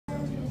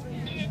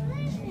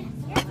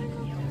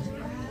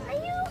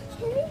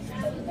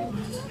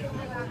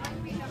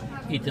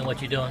Ethan,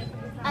 what you doing?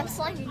 I'm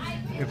sliding.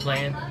 You're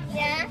playing?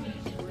 Yeah.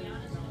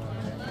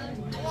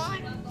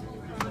 What?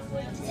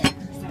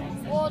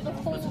 Oh, the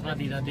whole. What's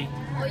Auntie Dante?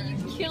 Oh, you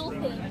killed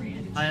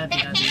him. Hi,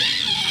 Auntie Dante.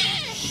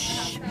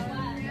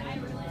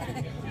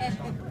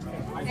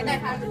 And I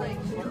have like.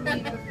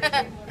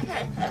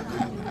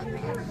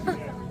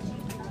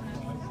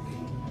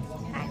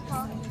 Hi,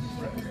 Paul.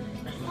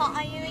 Paul,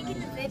 are you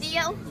making the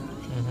video?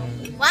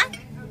 Mm-hmm. What?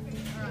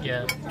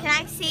 Yeah. Can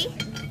I see?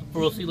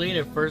 We'll see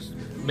later. First,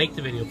 make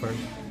the video first.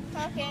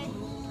 Okay.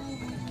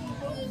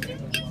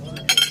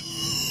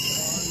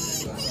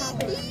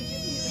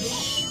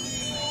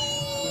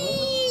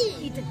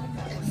 Ethan,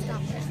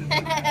 stop.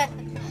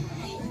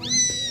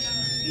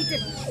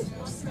 Ethan,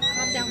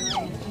 calm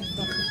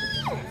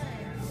down.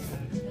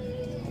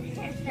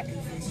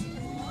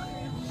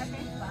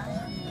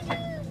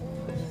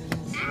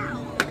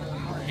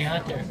 Hey,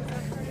 Hunter.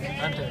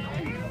 Hunter.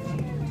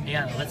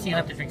 Yeah, let's see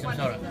Hunter drink some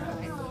soda.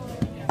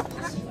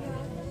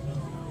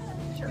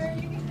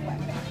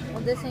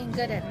 Well, this ain't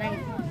good at night.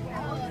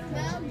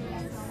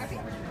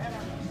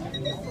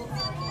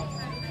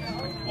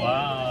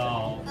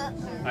 Wow.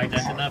 Alright,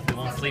 that's enough. We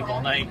won't sleep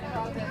all night.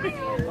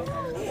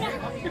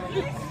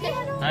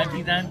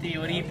 Auntie Dante,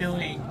 what are you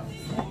doing?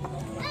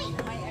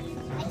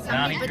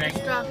 Now he Bit the drank.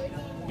 straw.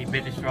 He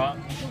bit the straw.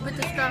 Who bit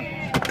the straw?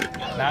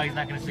 Now he's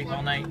not going to sleep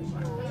all night.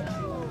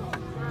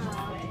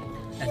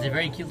 That's a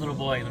very cute little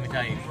boy, let me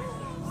tell you.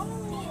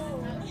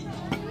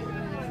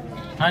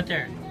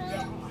 Hunter,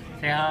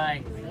 say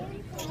hi.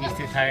 He's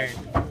too tired.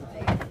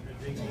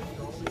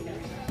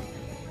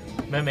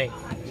 Meme,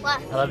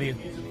 What? I love you.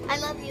 I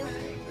love you.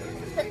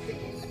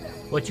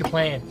 What's your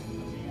plan?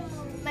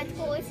 My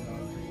toys.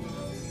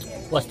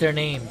 What's their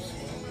names?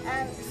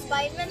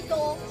 Spider-Man,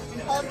 Thor,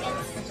 Hulk,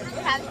 and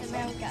Captain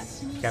America.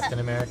 Captain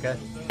America.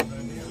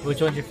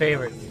 Which one's your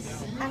favorite?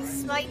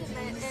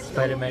 Spider-Man. And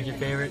Spider-Man's your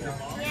favorite?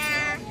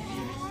 Yeah.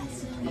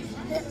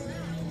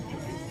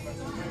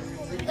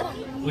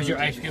 Was your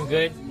ice cream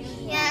good?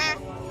 Yeah.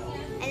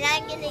 And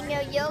I'm getting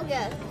a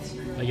yoga.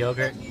 A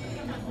yogurt?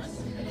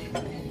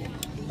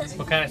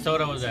 What kind of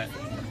soda was that?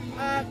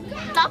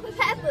 Dr.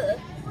 Pepper.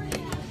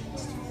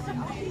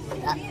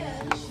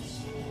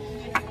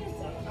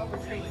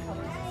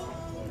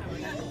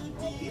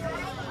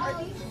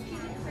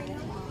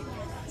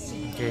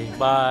 Okay,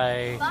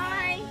 bye.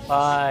 Bye.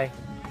 Bye.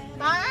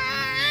 Bye.